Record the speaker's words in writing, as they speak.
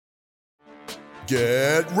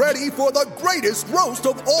Get ready for the greatest roast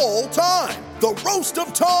of all time, the Roast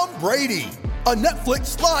of Tom Brady, a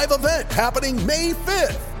Netflix live event happening May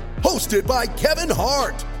 5th. Hosted by Kevin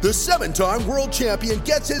Hart, the 7-time world champion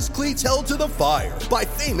gets his cleats held to the fire by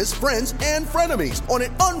famous friends and frenemies on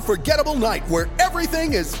an unforgettable night where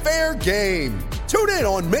everything is fair game. Tune in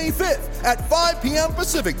on May 5th at 5 p.m.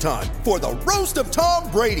 Pacific time for the Roast of Tom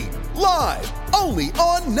Brady, live only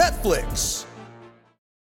on Netflix.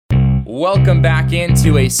 Welcome back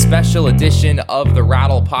into a special edition of the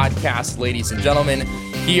Rattle Podcast, ladies and gentlemen.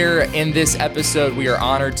 Here in this episode, we are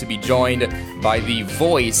honored to be joined by the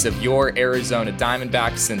voice of your Arizona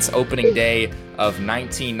Diamondbacks since opening day of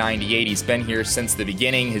 1998. He's been here since the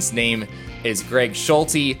beginning. His name is Greg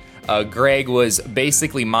Schulte. Greg was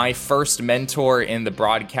basically my first mentor in the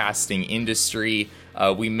broadcasting industry.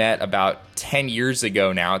 We met about 10 years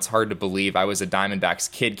ago now. It's hard to believe. I was a Diamondbacks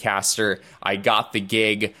kidcaster. I got the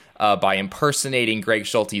gig by impersonating Greg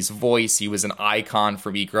Schulte's voice. He was an icon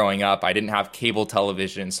for me growing up. I didn't have cable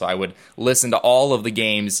television, so I would listen to all of the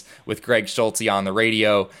games with Greg Schulte on the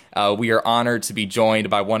radio. We are honored to be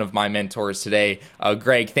joined by one of my mentors today.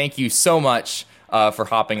 Greg, thank you so much for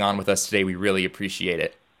hopping on with us today. We really appreciate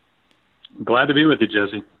it. Glad to be with you,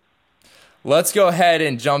 Jesse. Let's go ahead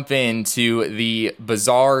and jump into the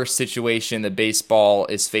bizarre situation that baseball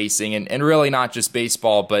is facing, and really not just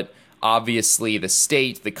baseball, but obviously the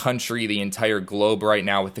state, the country, the entire globe right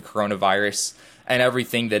now with the coronavirus and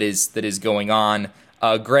everything that is going on.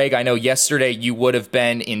 Greg, I know yesterday you would have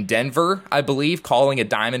been in Denver, I believe, calling a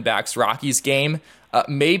Diamondbacks-Rockies game.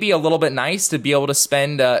 Maybe a little bit nice to be able to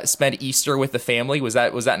spend Easter with the family. Was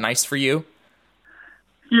that nice for you?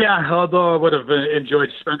 Yeah, although I would have enjoyed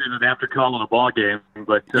spending it after calling a ball game.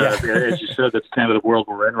 But as you said, that's kind of the world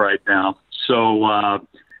we're in right now. So,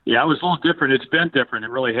 yeah, it was a little different. It's been different. It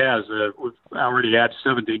really has. We've already had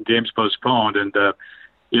 17 games postponed, and,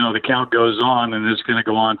 the count goes on, and it's going to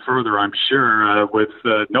go on further, I'm sure, with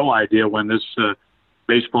no idea when this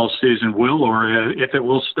baseball season will or if it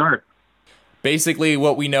will start. Basically,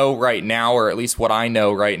 what we know right now, or at least what I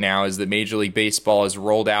know right now, is that Major League Baseball has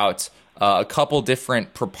rolled out a couple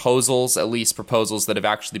different proposals, at least proposals that have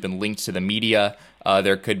actually been linked to the media.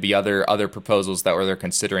 There could be other proposals that they're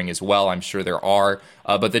considering as well. I'm sure there are.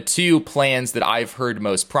 But the two plans that I've heard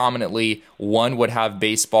most prominently, one would have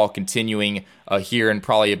baseball continuing here in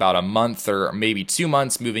probably about a month or maybe 2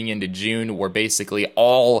 months moving into June, where basically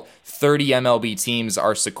all 30 MLB teams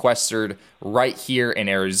are sequestered right here in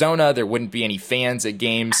Arizona. There wouldn't be any fans at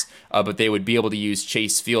games, but they would be able to use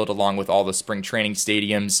Chase Field along with all the spring training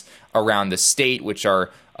stadiums around the state, which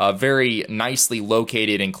are very nicely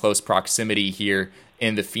located in close proximity here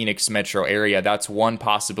in the Phoenix metro area. That's one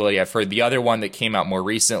possibility I've heard. The other one that came out more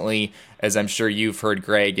recently, as I'm sure you've heard,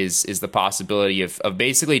 Greg, is the possibility of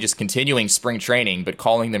basically just continuing spring training, but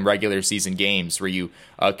calling them regular season games, where you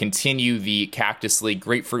continue the Cactus League,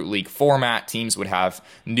 Grapefruit League format. Teams would have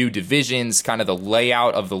new divisions. Kind of the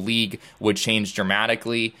layout of the league would change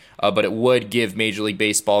dramatically, but it would give Major League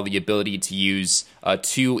Baseball the ability to use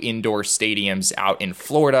 2 indoor stadiums out in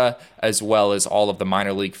Florida, as well as all of the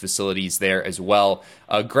minor league facilities there as well.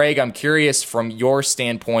 Greg, I'm curious from your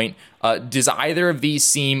standpoint, does either of these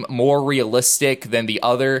seem more realistic than the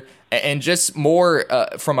other? And just more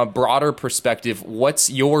from a broader perspective,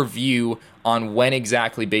 what's your view on when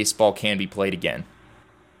exactly baseball can be played again?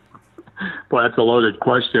 Well, that's a loaded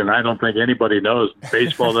question. I don't think anybody knows.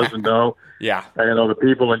 Baseball doesn't know. Yeah. The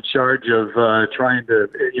people in charge of trying to,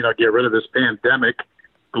 get rid of this pandemic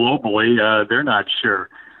globally, they're not sure.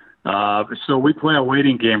 So we play a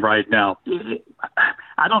waiting game right now.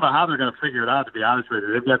 I don't know how they're going to figure it out, to be honest with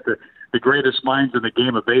you. They've got the greatest minds in the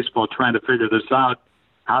game of baseball trying to figure this out,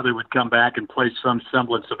 how they would come back and play some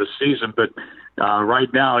semblance of a season. But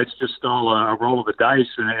right now it's just all a roll of the dice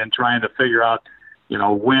and trying to figure out,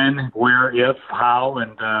 when, where, if, how,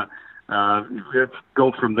 and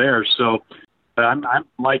go from there. So I'm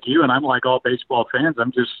like you, and I'm like all baseball fans.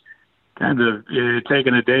 I'm just kind of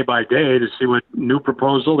taking it day by day to see what new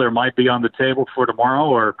proposal there might be on the table for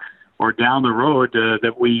tomorrow or down the road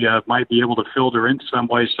that we might be able to filter in some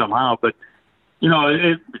way, somehow. But,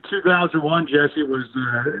 2001, Jesse, was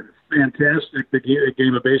fantastic. The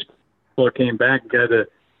game of baseball came back and kind of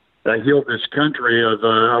healed this country of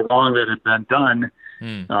a wrong that had been done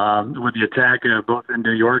with the attack both in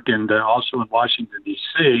New York and also in Washington,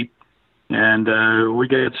 D.C., and we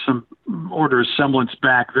get some order of semblance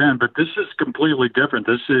back then. But this is completely different.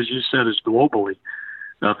 This, as you said, is globally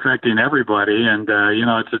affecting everybody. And,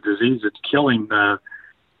 it's a disease that's killing,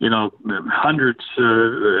 hundreds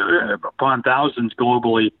upon thousands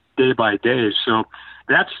globally day by day. So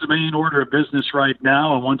that's the main order of business right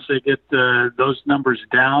now. And once they get those numbers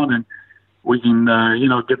down and we can,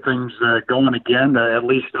 get things going again, at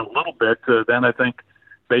least a little bit, then I think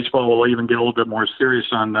baseball will even get a little bit more serious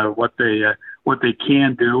on what they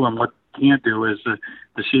can do and what they can't do as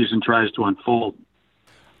the season tries to unfold.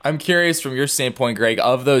 I'm curious from your standpoint, Greg,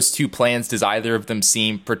 of those two plans, does either of them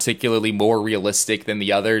seem particularly more realistic than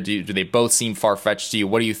the other? Do they both seem far-fetched to you?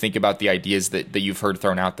 What do you think about the ideas that you've heard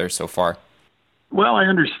thrown out there so far? Well, I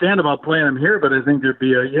understand about playing them here, but I think there'd be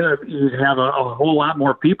you'd have a whole lot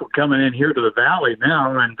more people coming in here to the Valley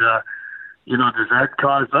now, and does that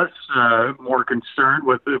cause us more concern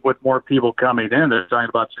with more people coming in? They're talking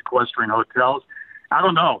about sequestering hotels. I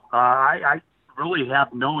don't know. I really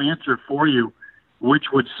have no answer for you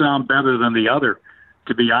which would sound better than the other,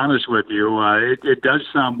 to be honest with you. It does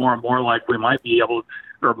sound more and more like we might be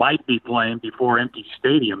playing before empty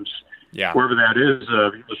stadiums, wherever that is,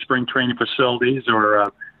 the spring training facilities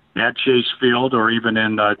or at Chase Field or even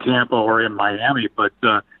in Tampa or in Miami. But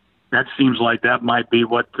that seems like that might be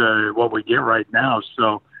what we get right now.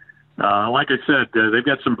 So, like I said, they've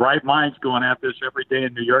got some bright minds going at this every day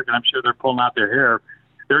in New York, and I'm sure they're pulling out their hair.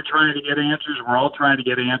 They're trying to get answers. We're all trying to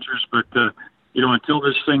get answers, but until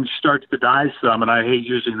this thing starts to die some, and I hate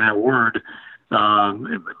using that word,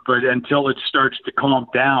 but until it starts to calm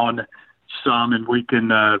down some and we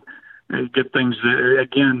can get things,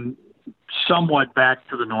 again, somewhat back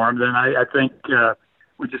to the norm, then I think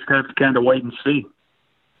we just have to kind of wait and see.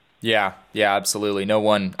 Yeah, absolutely.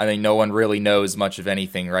 I think no one really knows much of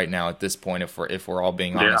anything right now at this point, if we're all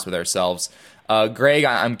being honest with ourselves. Greg,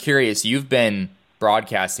 I'm curious, you've been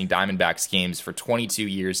broadcasting Diamondbacks games for 22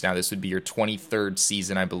 years now. This would be your 23rd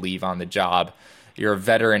season, I believe, on the job. You're a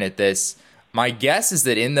veteran at this. My guess is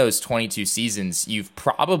that in those 22 seasons, you've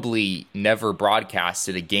probably never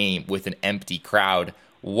broadcasted a game with an empty crowd.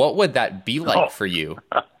 What would that be like for you?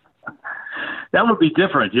 That would be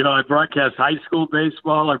different. I broadcast high school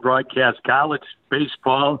baseball. I broadcast college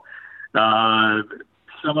baseball,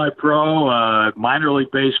 semi-pro, minor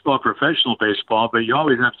league baseball, professional baseball, but you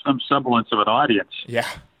always have some semblance of an audience. Yeah.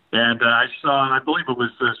 And I believe it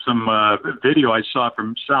was some video I saw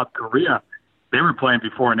from South Korea. They were playing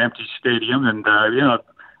before an empty stadium, and, I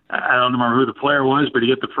don't remember who the player was, but he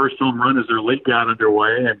hit the first home run as their league got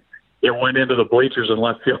underway, and it went into the bleachers in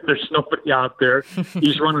left field. There's nobody out there.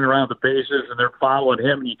 He's running around the bases, and they're following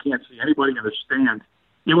him, and you can't see anybody in the stands.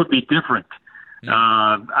 It would be different.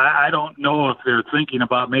 I don't know if they're thinking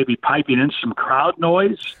about maybe piping in some crowd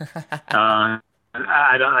noise. I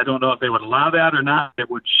don't know if they would allow that or not. It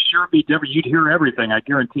would sure be different. You'd hear everything, I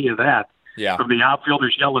guarantee you that. Yeah. From the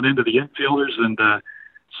outfielders yelling into the infielders, and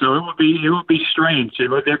so it would be strange.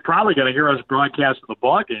 They're probably going to hear us broadcast the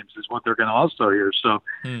ball games, is what they're going to also hear. So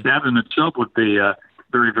that in itself would be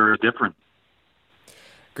very, very different.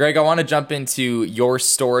 Greg, I want to jump into your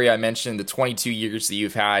story. I mentioned the 22 years that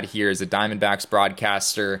you've had here as a Diamondbacks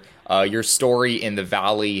broadcaster. Your story in the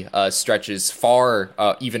Valley stretches far,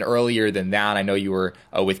 even earlier than that. I know you were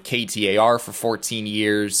with KTAR for 14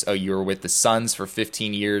 years. You were with the Suns for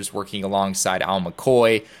 15 years, working alongside Al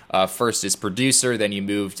McCoy, first as producer, then you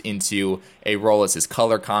moved into a role as his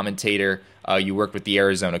color commentator. You worked with the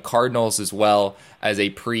Arizona Cardinals as well as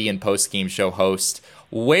a pre- and post-game show host.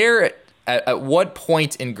 At what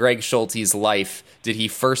point in Greg Schulte's life did he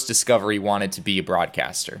first discover he wanted to be a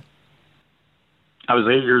broadcaster? I was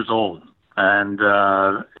 8 years old, and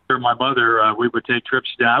my mother, we would take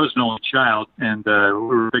trips down. I was an only child, and we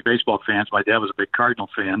were big baseball fans. My dad was a big Cardinal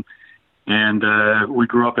fan, and we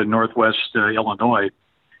grew up in Northwest Illinois.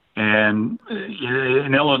 And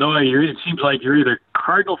in Illinois, it seems like you're either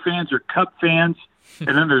Cardinal fans or Cub fans,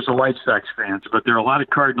 and then there's the White Sox fans, but there are a lot of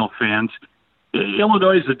Cardinal fans.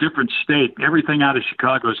 Illinois is a different state. Everything out of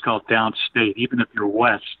Chicago is called downstate. Even if you're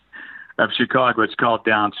west of Chicago, it's called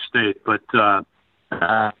downstate. But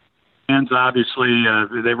fans, obviously,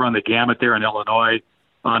 they run the gamut there in Illinois,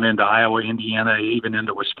 on into Iowa, Indiana, even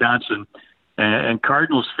into Wisconsin. And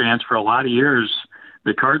Cardinals fans, for a lot of years,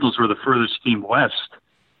 the Cardinals were the furthest team west.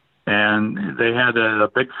 And they had a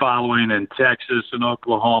big following in Texas and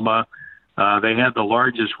Oklahoma. They had the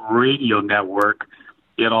largest radio network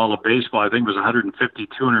in all of baseball. I think it was 150,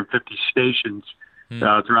 250 stations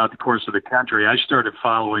throughout the course of the country. I started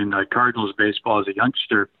following Cardinals baseball as a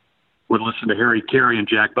youngster. Would listen to Harry Carey and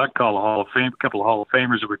Jack Buck call a couple of Hall of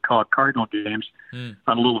Famers that would call Cardinal games on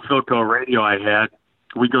a little Philco radio I had.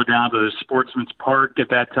 We go down to the Sportsman's Park at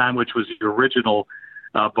that time, which was the original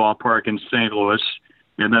ballpark in St. Louis,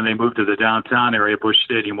 and then they moved to the downtown area, Busch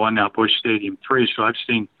Stadium 1, now Busch Stadium 3. So I've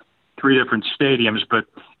seen 3 different stadiums, but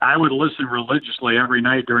I would listen religiously every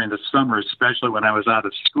night during the summer, especially when I was out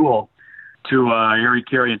of school, to Harry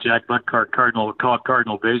Carey and Jack Buckhart Cardinal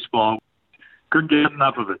baseball. Couldn't get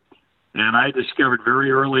enough of it. And I discovered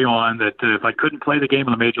very early on that if I couldn't play the game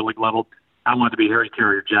on the major league level, I wanted to be Harry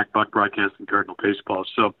Carey or Jack Buck broadcasting Cardinal baseball.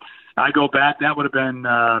 So I go back. That would have been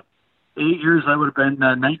 8 years. That would have been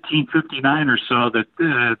 1959 or so. That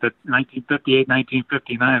 1958,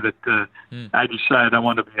 1959. That I decided I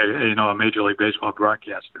wanted to be a Major League Baseball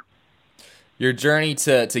broadcaster. Your journey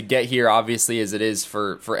to get here, obviously, as it is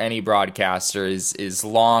for any broadcaster, is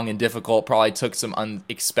long and difficult. Probably took some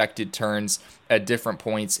unexpected turns at different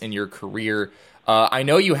points in your career. I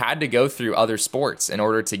know you had to go through other sports in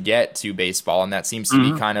order to get to baseball, and that seems to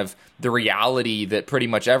be kind of the reality that pretty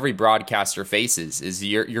much every broadcaster faces. Is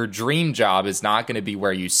your dream job is not going to be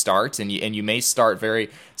where you start, and you may start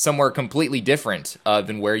somewhere completely different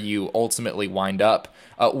than where you ultimately wind up.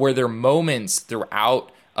 Were there moments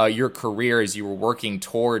throughout your career as you were working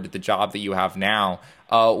toward the job that you have now,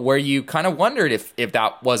 where you kind of wondered if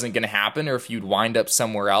that wasn't going to happen, or if you'd wind up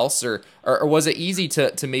somewhere else, or was it easy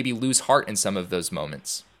to maybe lose heart in some of those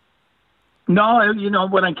moments? No,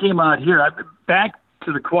 when I came out here, back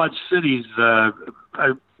to the Quad Cities,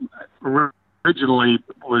 I originally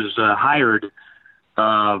was hired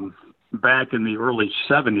back in the early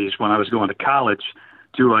 70s when I was going to college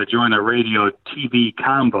to join a radio TV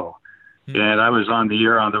combo. And I was on the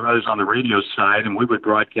air I was on the radio side, and we would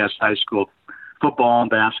broadcast high school football and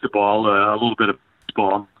basketball, a little bit of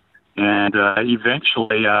baseball. And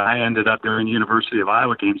eventually I ended up doing University of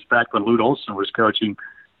Iowa games back when Lute Olson was coaching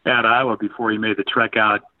at Iowa before he made the trek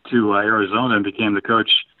out to Arizona and became the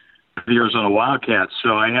coach of the Arizona Wildcats.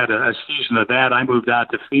 So I had a season of that. I moved out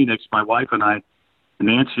to Phoenix, my wife and I,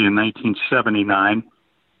 Nancy, in 1979.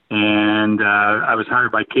 And I was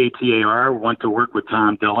hired by KTAR, went to work with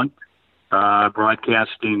Tom Dillon,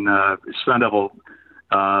 broadcasting Sun Devil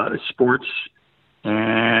sports,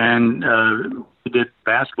 and we did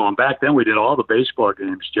basketball. And back then we did all the baseball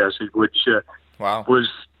games, Jesse, which was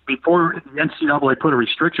before the NCAA put a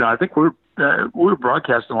restriction on. I think we were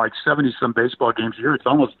broadcasting like 70-some baseball games a year. It's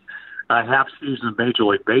almost a half season of Major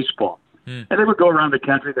League Baseball. And they would go around the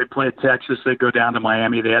country. They'd play at Texas. They'd go down to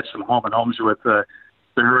Miami. They had some home and homes with the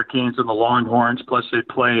Hurricanes and the Longhorns. Plus they'd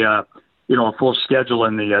play a full schedule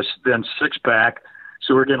in the then six-pack.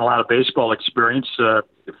 So we're getting a lot of baseball experience.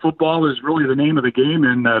 Football is really the name of the game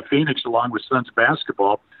in Phoenix, along with Suns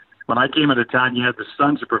basketball. When I came into town, you had the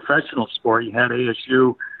Suns, a professional sport. You had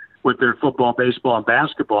ASU with their football, baseball, and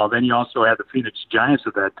basketball. Then you also had the Phoenix Giants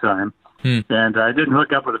at that time. And I didn't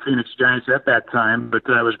hook up with the Phoenix Giants at that time, but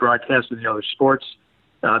I was broadcasting the other sports.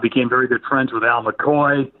 Became very good friends with Al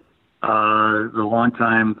McCoy, the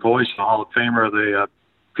longtime voice, the Hall of Famer of the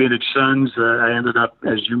Phoenix Suns. I ended up,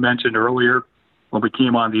 as you mentioned earlier, when we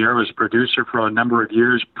came on the air, was a producer for a number of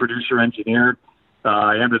years, producer, engineer.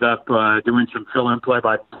 I ended up doing some fill-in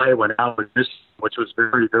play-by-play when Al was missing, which was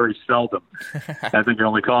very, very seldom. I think I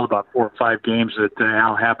only called about 4 or 5 games that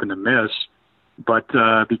Al happened to miss, but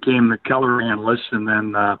became the color analyst. And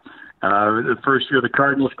then the first year the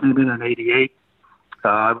Cardinals came in '88,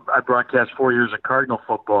 I broadcast 4 years of Cardinal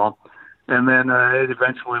football. And then it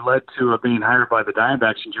eventually led to being hired by the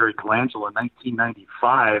Diamondbacks and Jerry Colangelo in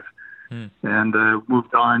 1995, and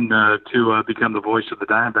moved on to become the voice of the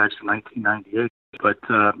Diamondbacks in 1998. But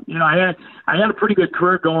I had a pretty good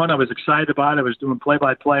career going. I was excited about it. I was doing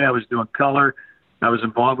play-by-play. I was doing color. I was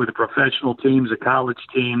involved with the professional teams, the college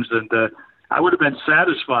teams, and I would have been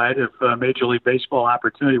satisfied if Major League Baseball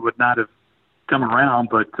opportunity would not have come around.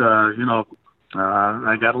 But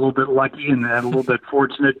I got a little bit lucky and had a little bit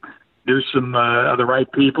fortunate. Do some of the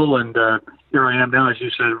right people, and here I am now, as you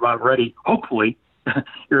said, about ready, hopefully,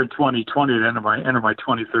 here in 2020 to enter my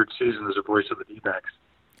 23rd season as a voice of the D-backs.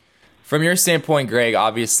 From your standpoint, Greg,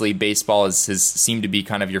 obviously baseball has seemed to be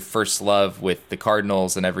kind of your first love with the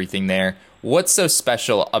Cardinals and everything there. What's so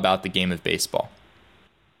special about the game of baseball?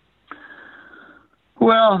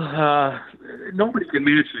 Well, nobody can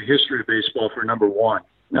match the history of baseball for number one.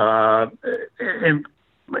 And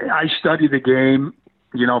I studied the game.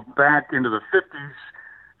 Back into the 50s,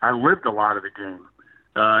 I lived a lot of the game,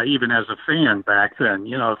 even as a fan back then.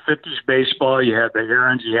 50s baseball, you had the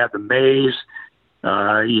Aarons, you had the Mays,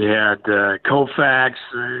 you had Koufax,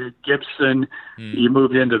 Gibson. You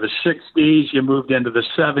moved into the 60s, you moved into the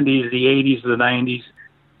 70s, the 80s, the 90s,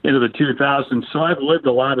 into the 2000s. So I've lived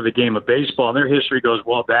a lot of the game of baseball, and their history goes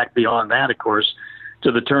well back beyond that, of course,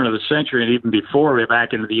 to the turn of the century and even before,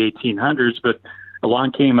 back into the 1800s. But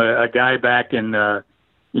along came a guy back in the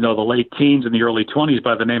late teens and the early 20s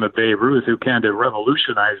by the name of Babe Ruth, who kind of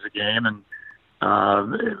revolutionized the game. And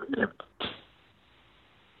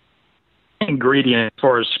ingredient as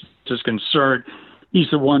far as is concerned, he's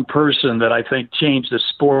the one person that I think changed the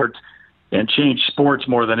sport and changed sports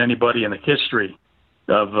more than anybody in the history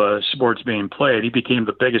of sports being played. He became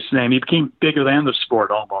the biggest name. He became bigger than the sport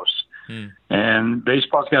almost. And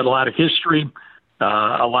baseball's got a lot of history,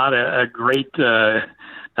 a lot of a great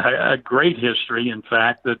history, in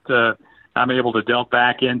fact, that I'm able to delve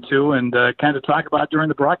back into and kind of talk about during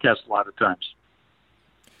the broadcast a lot of times.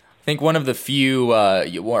 I think one of the few,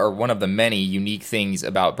 or one of the many unique things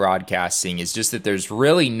about broadcasting is just that there's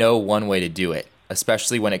really no one way to do it,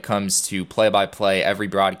 especially when it comes to play-by-play. Every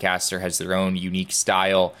broadcaster has their own unique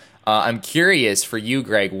style. I'm curious for you,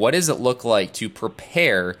 Greg, what does it look like to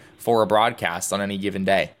prepare for a broadcast on any given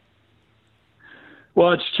day?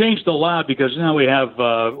 Well, it's changed a lot because now we have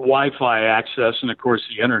Wi-Fi access and, of course,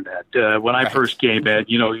 the Internet. When I first came in,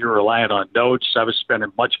 you're reliant on notes. I was spending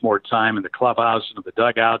much more time in the clubhouse and in the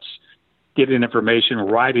dugouts, getting information,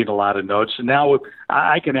 writing a lot of notes. And now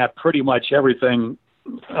I can have pretty much everything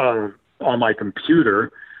on my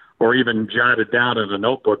computer or even jotted down in a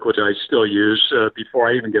notebook, which I still use before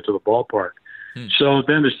I even get to the ballpark. So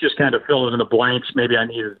then it's just kind of filling in the blanks. Maybe I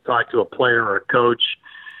need to talk to a player or a coach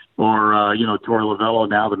or, Torey Lovullo,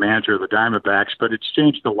 now the manager of the Diamondbacks. But it's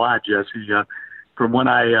changed a lot, Jesse. From when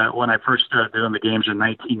I first started doing the games in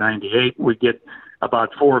 1998, we get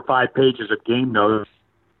about 4 or 5 pages of game notes.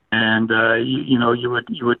 And, you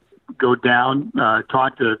would go down,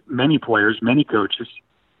 talk to many players, many coaches,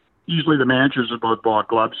 usually the managers of both ball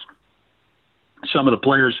clubs, some of the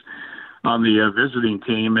players on the visiting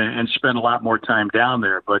team, and spend a lot more time down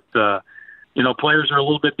there. But, players are a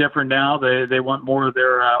little bit different now. They want more of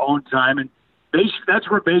their own time. And that's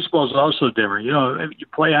where baseball is also different. If you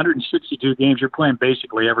play 162 games, you're playing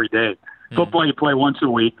basically every day. Football, you play once a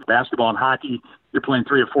week. Basketball and hockey, you're playing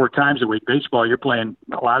 3 or 4 times a week. Baseball, you're playing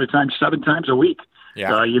a lot of times 7 times a week,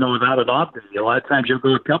 without an off day. A lot of times you'll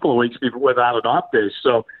go a couple of weeks without an off day.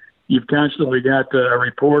 So you've constantly got a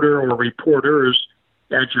reporter or reporters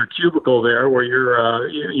at your cubicle there, where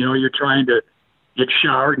you're trying to get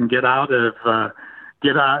showered and get out of the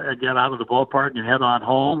ballpark and head on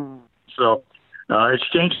home. So it's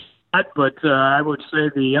changed a lot, but I would say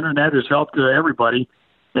the Internet has helped everybody.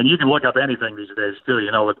 And you can look up anything these days too,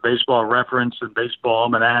 with Baseball Reference and Baseball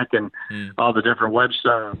Almanac and all the different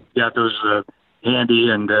websites. You got those handy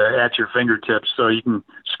and at your fingertips, so you can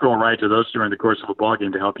scroll right to those during the course of a ball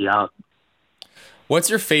game to help you out. What's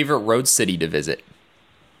your favorite road city to visit?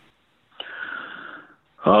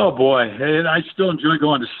 Oh, boy. And I still enjoy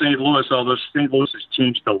going to St. Louis, although St. Louis has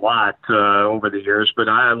changed a lot over the years. But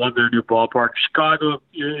I love their new ballpark. Chicago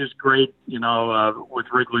is great, with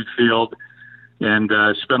Wrigley Field. And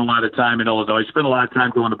spent a lot of time in Illinois. Spent a lot of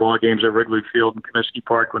time going to ball games at Wrigley Field and Comiskey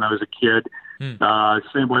Park when I was a kid.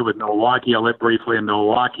 Same way with Milwaukee. I lived briefly in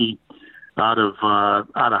Milwaukee out of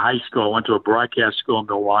high school. I went to a broadcast school in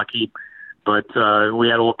Milwaukee. But we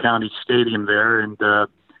had Old County Stadium there, and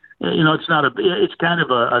it's kind of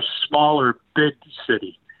a smaller, big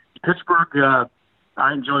city. Pittsburgh,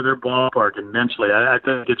 I enjoy their ballpark immensely. I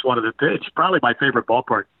think it's it's probably my favorite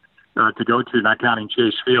ballpark to go to, not counting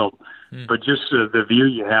Chase Field. But just the view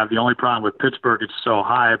you have. The only problem with Pittsburgh, it's so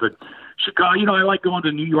high. But Chicago, I like going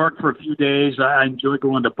to New York for a few days. I enjoy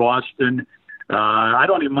going to Boston. I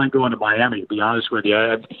don't even mind going to Miami, to be honest with you.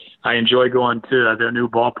 I enjoy going to their new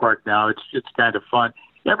ballpark now. It's kind of fun.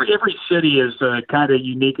 Every city is kind of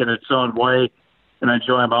unique in its own way, and I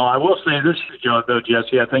enjoy them all. I will say this, though,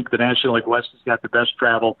 Jesse, I think the National League West has got the best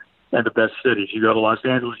travel and the best cities. You go to Los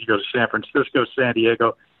Angeles, you go to San Francisco, San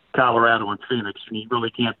Diego, Colorado, and Phoenix, and you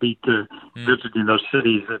really can't beat visiting those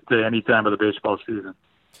cities at any time of the baseball season.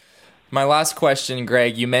 My last question,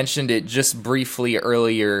 Greg, you mentioned it just briefly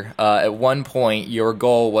earlier. At one point, your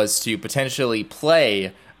goal was to potentially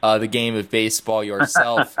play the game of baseball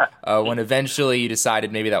yourself. When eventually you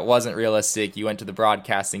decided maybe that wasn't realistic, you went to the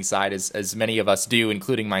broadcasting side, as many of us do,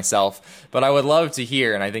 including myself. But I would love to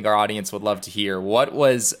hear, and I think our audience would love to hear, what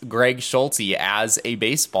was Greg Schulte as a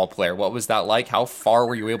baseball player? What was that like? How far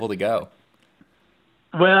were you able to go?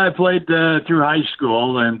 Well, I played through high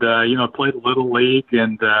school and, played Little League.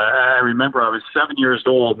 And I remember I was 7 years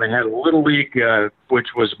old, and they had a Little League, which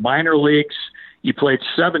was minor leagues. You played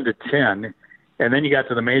 7 to 10. And then you got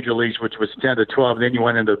to the major leagues, which was 10 to 12. And then you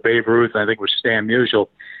went into Babe Ruth, I think it was Stan Musial.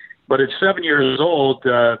 But at 7 years old,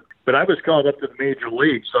 but I was called up to the major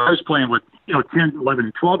leagues. So I was playing with, 10, 11,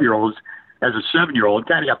 and 12-year-olds as a 7-year-old.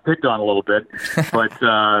 Kind of got picked on a little bit. But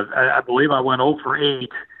I believe I went 0 for 8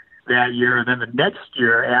 that year. And then the next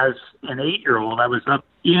year, as an 8-year-old, I was up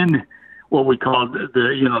in what we called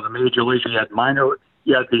the major leagues. You had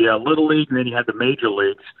the Little League, and then you had the major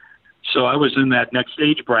leagues. So I was in that next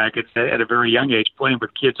age bracket at a very young age, playing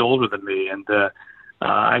with kids older than me, and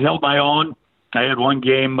I held my own. I had one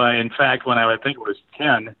game, in fact, when I think it was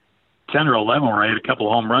 10 or 11, where I had a couple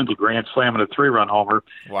of home runs, a grand slam and a 3-run homer.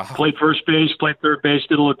 Wow. Played first base, played third base,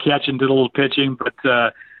 did a little catching, did a little pitching. But,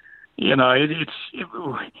 I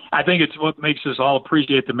think it's what makes us all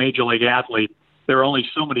appreciate the major league athlete. There are only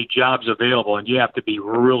so many jobs available, and you have to be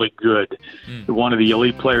really good, one of the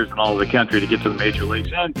elite players in all of the country to get to the major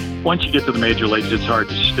leagues. And once you get to the major leagues, it's hard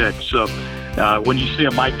to stick. So when you see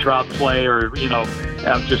a Mike Trout play, or,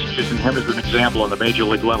 I'm just using him as an example on the major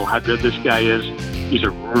league level, how good this guy is, he's a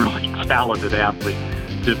really talented athlete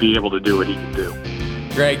to be able to do what he can do.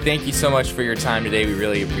 Greg, thank you so much for your time today. We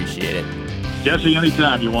really appreciate it. Jesse,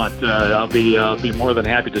 anytime you want, I'll be more than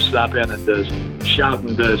happy to stop in and shout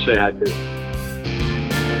and say hi to you.